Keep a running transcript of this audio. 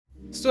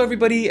So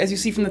everybody, as you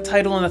see from the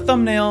title and the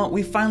thumbnail,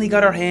 we finally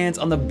got our hands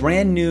on the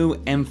brand new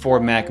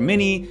M4 Mac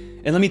Mini,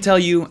 and let me tell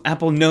you,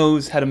 Apple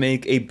knows how to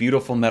make a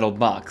beautiful metal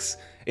box.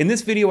 In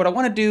this video, what I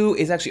want to do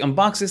is actually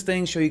unbox this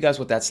thing, show you guys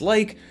what that's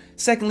like.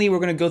 Secondly, we're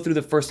going to go through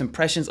the first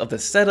impressions of the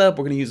setup.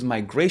 We're going to use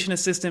Migration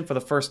Assistant for the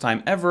first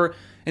time ever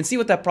and see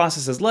what that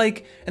process is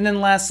like. And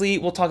then lastly,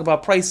 we'll talk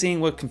about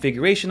pricing, what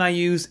configuration I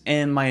use,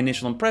 and my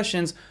initial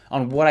impressions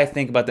on what I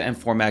think about the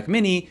M4 Mac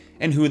Mini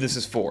and who this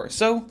is for.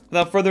 So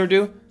without further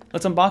ado,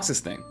 let's unbox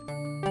this thing.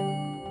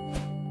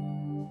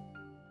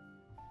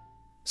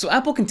 So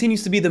Apple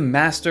continues to be the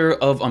master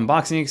of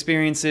unboxing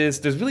experiences.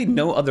 There's really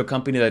no other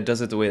company that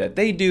does it the way that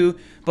they do,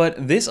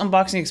 but this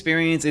unboxing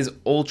experience is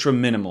ultra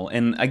minimal.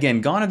 And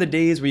again, gone are the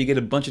days where you get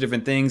a bunch of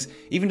different things,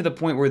 even to the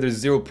point where there's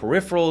zero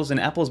peripherals, and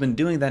Apple's been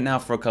doing that now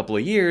for a couple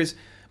of years.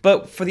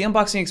 But for the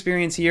unboxing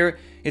experience here,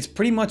 it's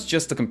pretty much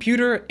just the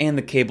computer and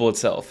the cable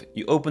itself.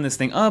 You open this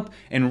thing up,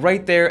 and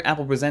right there,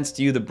 Apple presents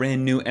to you the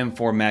brand new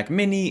M4 Mac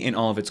Mini in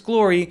all of its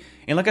glory.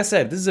 And like I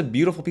said, this is a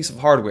beautiful piece of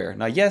hardware.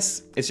 Now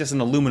yes, it's just an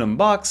aluminum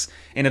box,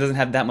 and it doesn't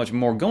have that much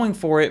more going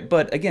for it,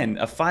 but again,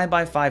 a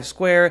 5x5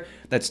 square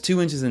that's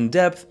 2 inches in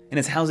depth, and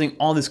it's housing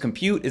all this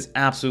compute is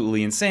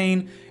absolutely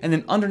insane. And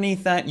then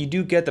underneath that, you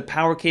do get the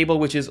power cable,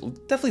 which is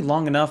definitely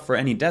long enough for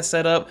any desk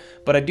setup,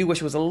 but I do wish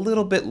it was a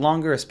little bit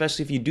longer,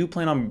 especially if you do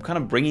plan on kind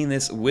of bringing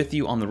this with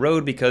you on the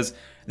road, because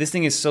this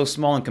thing is so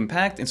small and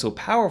compact and so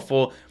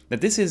powerful that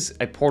this is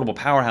a portable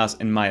powerhouse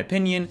in my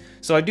opinion.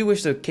 So I do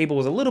wish the cable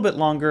was a little bit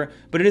longer,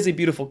 but it is a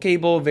beautiful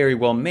cable, very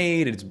well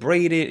made, it's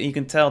braided, and you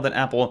can tell that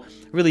Apple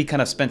really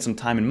kind of spent some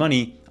time and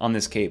money on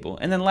this cable.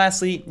 And then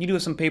lastly, you do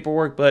have some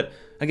paperwork, but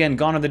again,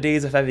 gone are the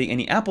days of having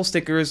any Apple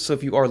stickers, so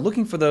if you are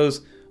looking for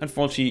those,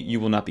 unfortunately, you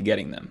will not be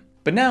getting them.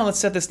 But now let's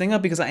set this thing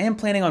up because I am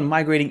planning on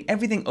migrating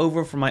everything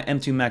over from my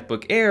M2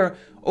 MacBook Air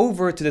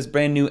over to this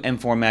brand new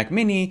M4 Mac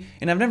Mini,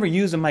 and I've never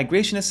used a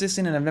migration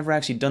assistant and I've never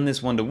actually done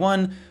this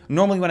one-to-one.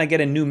 Normally when I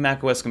get a new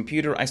macOS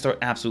computer, I start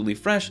absolutely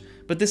fresh,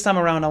 but this time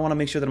around I want to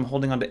make sure that I'm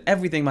holding on to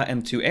everything my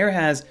M2 Air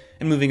has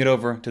and moving it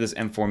over to this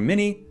M4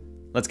 Mini.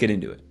 Let's get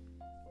into it.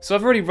 So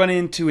I've already run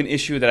into an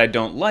issue that I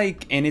don't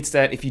like, and it's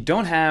that if you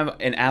don't have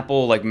an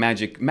Apple like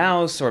Magic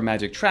Mouse or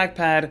Magic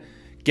Trackpad,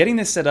 getting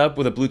this set up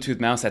with a Bluetooth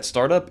mouse at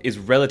startup is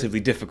relatively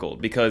difficult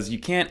because you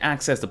can't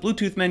access the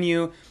Bluetooth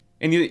menu,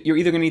 and you're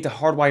either going to need to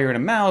hardwire in a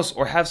mouse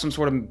or have some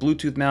sort of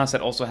Bluetooth mouse that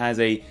also has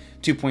a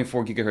 2.4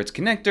 gigahertz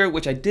connector,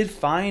 which I did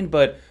find,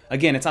 but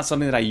again, it's not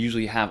something that I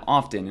usually have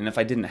often, and if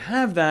I didn't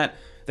have that,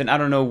 then I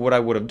don't know what I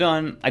would have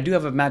done. I do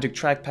have a Magic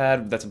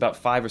Trackpad that's about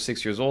 5 or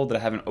 6 years old that I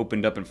haven't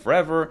opened up in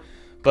forever.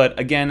 But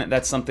again,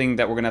 that's something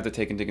that we're gonna have to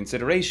take into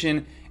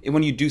consideration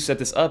when you do set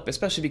this up,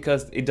 especially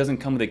because it doesn't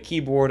come with a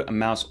keyboard, a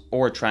mouse,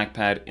 or a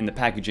trackpad in the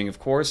packaging, of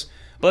course.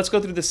 But let's go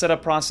through the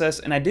setup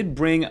process, and I did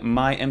bring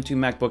my M2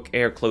 MacBook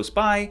Air close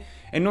by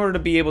in order to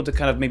be able to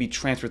kind of maybe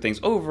transfer things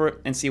over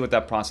and see what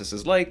that process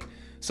is like.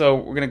 So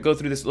we're gonna go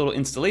through this little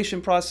installation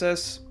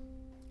process.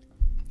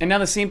 And now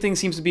the same thing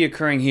seems to be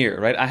occurring here,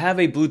 right? I have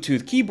a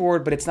Bluetooth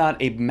keyboard, but it's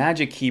not a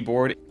Magic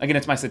keyboard. Again,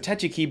 it's my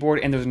Satechi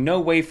keyboard, and there's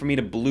no way for me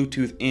to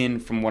Bluetooth in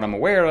from what I'm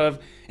aware of.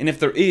 And if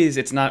there is,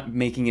 it's not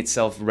making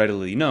itself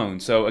readily known.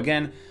 So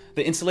again,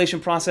 the installation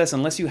process,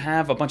 unless you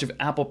have a bunch of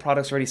Apple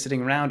products already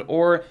sitting around,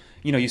 or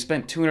you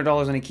spent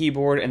 $200 on a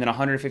keyboard and then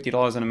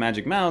 $150 on a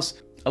Magic Mouse,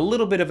 a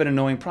little bit of an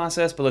annoying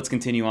process, but let's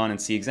continue on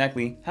and see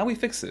exactly how we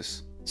fix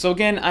this. So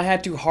again, I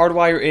had to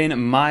hardwire in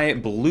my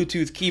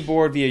Bluetooth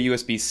keyboard via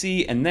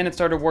USB-C, and then it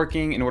started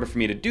working in order for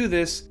me to do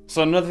this.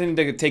 So another thing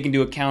to take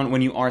into account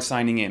when you are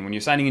signing in. When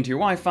you're signing into your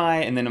Wi-Fi,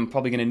 and then I'm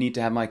probably going to need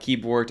to have my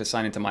keyboard to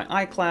sign into my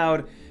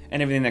iCloud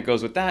and everything that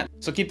goes with that.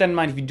 So keep that in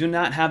mind if you do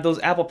not have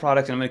those Apple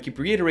products, and I'm going to keep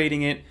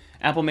reiterating it,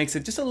 Apple makes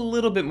it just a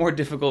little bit more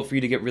difficult for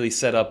you to get really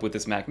set up with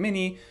this Mac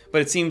Mini,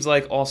 but it seems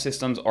like all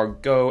systems are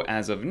go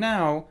as of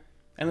now,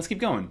 and let's keep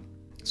going.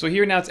 So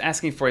here now it's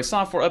asking for a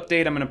software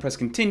update. I'm going to press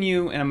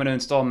continue, and I'm going to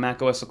install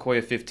macOS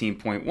Sequoia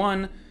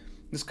 15.1.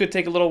 This could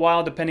take a little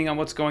while depending on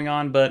what's going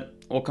on, but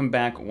we'll come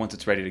back once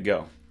it's ready to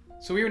go.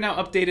 So we are now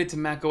updated to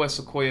macOS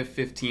Sequoia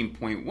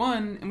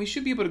 15.1, and we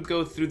should be able to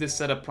go through this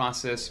setup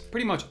process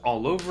pretty much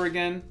all over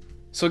again.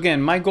 So again,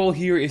 my goal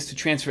here is to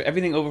transfer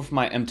everything over from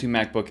my M2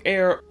 MacBook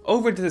Air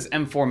over to this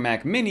M4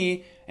 Mac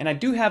Mini, and I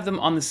do have them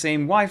on the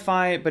same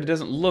Wi-Fi, but it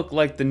doesn't look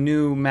like the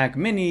new Mac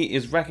Mini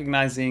is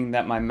recognizing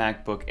that my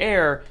MacBook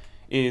Air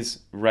is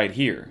right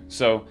here.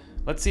 So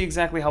let's see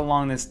exactly how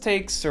long this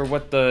takes or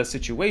what the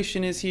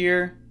situation is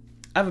here.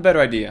 I have a better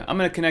idea. I'm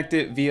going to connect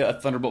it via a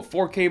Thunderbolt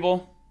 4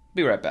 cable.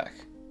 Be right back.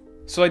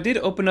 So I did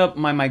open up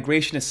my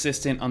migration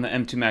assistant on the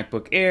M2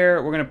 MacBook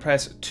Air. We're going to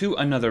press to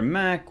another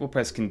Mac. We'll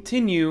press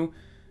continue,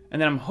 and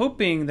then I'm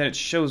hoping that it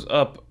shows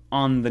up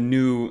on the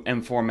new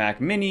M4 Mac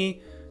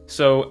Mini.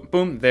 So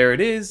boom, there it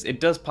is. It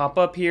does pop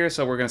up here.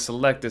 So we're going to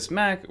select this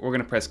Mac. We're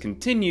going to press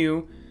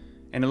continue.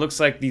 And it looks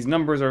like these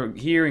numbers are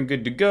here and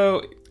good to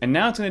go. And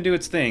now it's going to do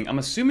its thing. I'm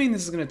assuming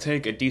this is going to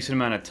take a decent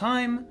amount of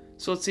time.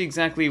 So let's see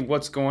exactly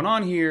what's going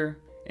on here.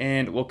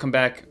 And we'll come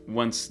back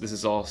once this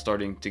is all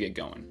starting to get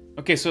going.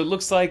 Okay, so it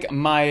looks like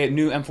my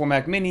new M4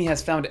 Mac Mini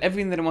has found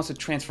everything that it wants to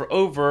transfer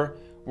over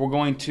we're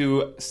going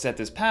to set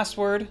this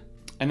password,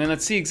 and then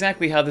let's see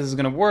exactly how this is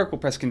gonna work. We'll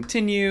press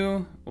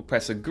continue, we'll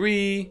press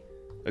agree,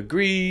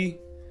 agree,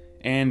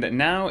 and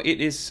now it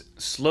is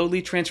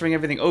slowly transferring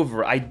everything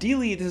over.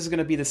 Ideally, this is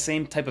gonna be the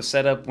same type of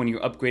setup when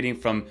you're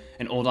upgrading from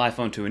an old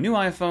iPhone to a new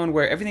iPhone,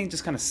 where everything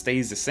just kind of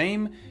stays the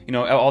same. You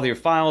know, all your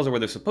files are where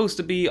they're supposed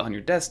to be on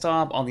your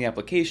desktop, all the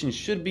applications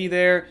should be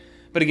there.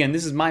 But again,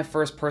 this is my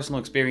first personal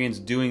experience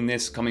doing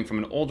this, coming from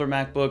an older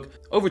MacBook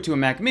over to a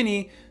Mac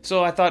Mini,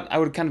 so I thought I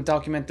would kind of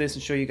document this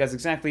and show you guys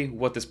exactly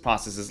what this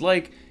process is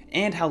like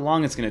and how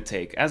long it's going to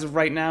take. As of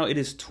right now, it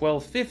is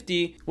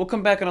 12:50. We'll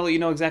come back and I'll let you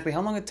know exactly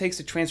how long it takes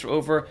to transfer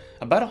over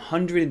about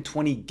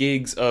 120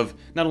 gigs of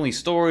not only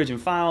storage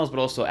and files, but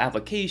also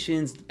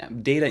applications,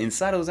 data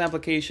inside of those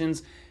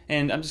applications,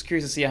 and I'm just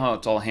curious to see how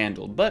it's all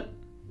handled, but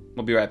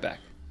we'll be right back.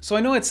 So I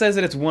know it says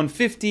that it's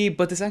 1:50,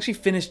 but this actually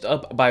finished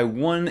up by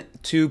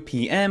 1:02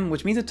 p.m.,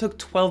 which means it took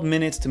 12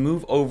 minutes to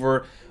move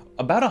over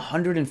about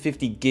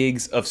 150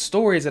 gigs of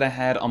storage that I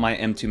had on my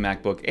M2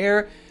 MacBook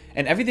Air,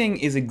 and everything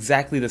is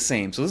exactly the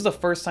same. So this is the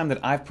first time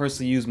that I've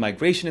personally used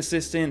Migration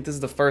Assistant. This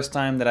is the first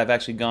time that I've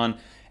actually gone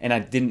and I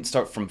didn't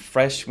start from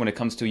fresh when it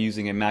comes to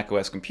using a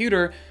macOS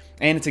computer.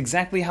 And it's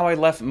exactly how I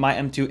left my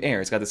M2 Air.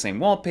 It's got the same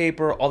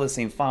wallpaper, all the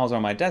same files are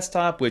on my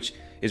desktop, which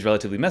is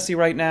relatively messy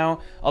right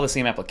now. All the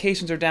same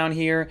applications are down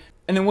here.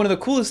 And then one of the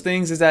coolest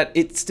things is that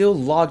it still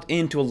logged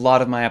into a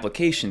lot of my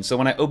applications. So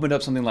when I opened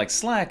up something like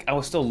Slack, I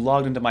was still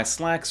logged into my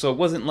Slack. So it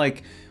wasn't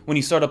like when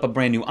you start up a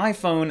brand new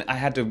iPhone, I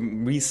had to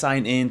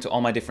re-sign in to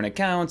all my different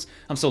accounts.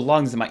 I'm still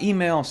logged into my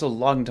email, I'm still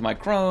logged into my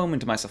Chrome,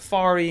 into my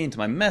Safari, into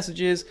my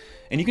messages.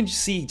 And you can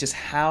just see just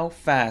how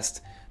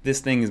fast this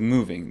thing is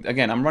moving.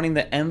 Again, I'm running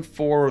the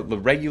M4, the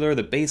regular,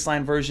 the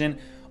baseline version.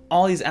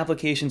 All these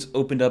applications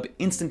opened up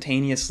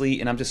instantaneously,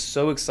 and I'm just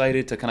so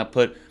excited to kind of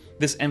put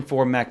this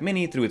M4 Mac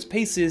Mini through its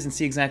paces and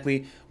see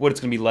exactly what it's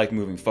going to be like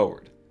moving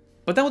forward.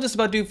 But that will just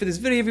about do it for this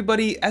video,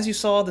 everybody. As you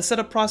saw, the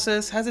setup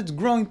process has its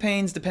growing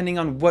pains depending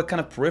on what kind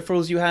of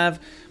peripherals you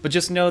have, but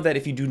just know that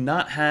if you do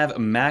not have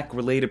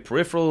Mac-related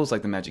peripherals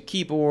like the Magic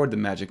Keyboard, the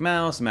Magic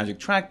Mouse, the Magic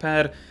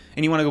Trackpad,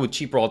 and you want to go with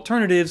cheaper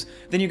alternatives,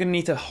 then you're going to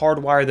need to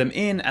hardwire them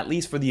in, at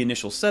least for the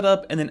initial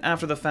setup, and then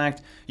after the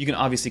fact, you can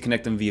obviously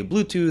connect them via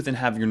Bluetooth and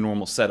have your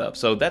normal setup.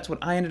 So that's what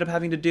I ended up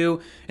having to do,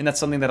 and that's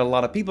something that a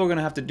lot of people are going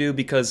to have to do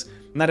because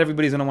not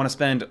everybody's going to want to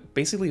spend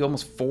basically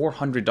almost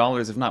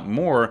 $400, if not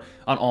more,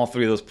 on all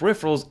three of those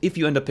peripherals if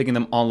you end up picking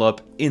them all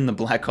up in the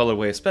black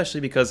colorway,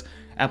 especially because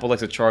Apple likes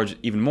to charge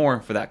even more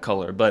for that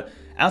color. But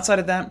outside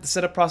of that, the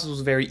setup process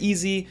was very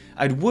easy.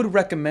 I would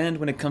recommend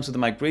when it comes to the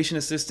Migration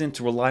Assistant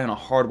to rely on a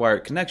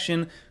hardwired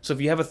connection. So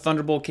if you have a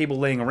Thunderbolt cable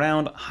laying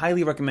around,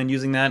 highly recommend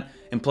using that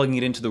and plugging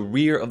it into the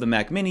rear of the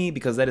Mac Mini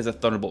because that is a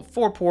Thunderbolt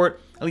 4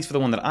 port, at least for the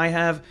one that I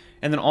have.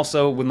 And then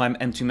also with my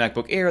M2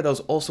 MacBook Air, that was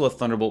also a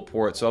Thunderbolt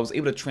port, so I was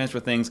able to transfer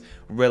things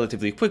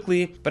relatively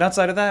quickly. But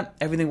outside of that,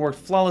 everything worked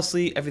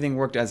flawlessly, everything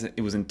worked as it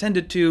was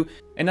intended to.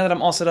 And now that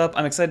I'm all set up,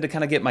 I'm excited to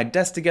kind of get my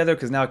desk together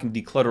because now I can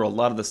declutter a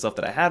lot of the stuff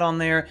that I had on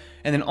there,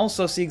 and then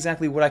also see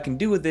exactly what I can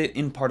do with it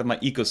in part of my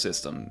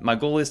ecosystem. My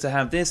goal is to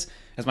have this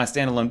as my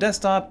standalone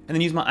desktop, and then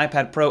use my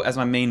iPad Pro as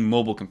my main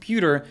mobile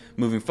computer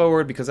moving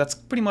forward because that's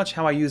pretty much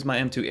how I use my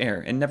M2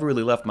 Air and never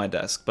really left my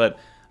desk. But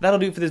that'll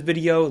do it for this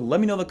video. Let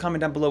me know in the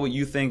comment down below what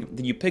you think.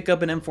 Did you pick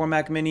up an M4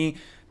 Mac Mini?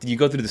 Did you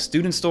go through the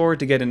student store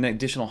to get an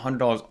additional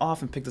 $100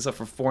 off and pick this up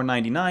for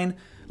 $4.99?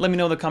 Let me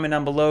know in the comment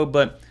down below.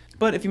 But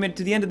if you made it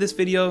to the end of this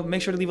video,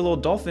 make sure to leave a little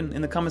dolphin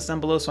in the comments down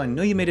below so I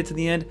know you made it to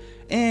the end.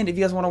 And if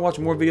you guys want to watch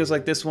more videos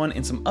like this one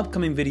and some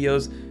upcoming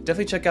videos,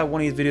 definitely check out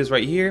one of these videos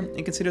right here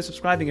and consider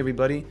subscribing,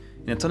 everybody.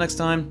 And until next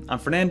time, I'm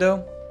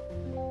Fernando.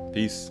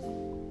 Peace.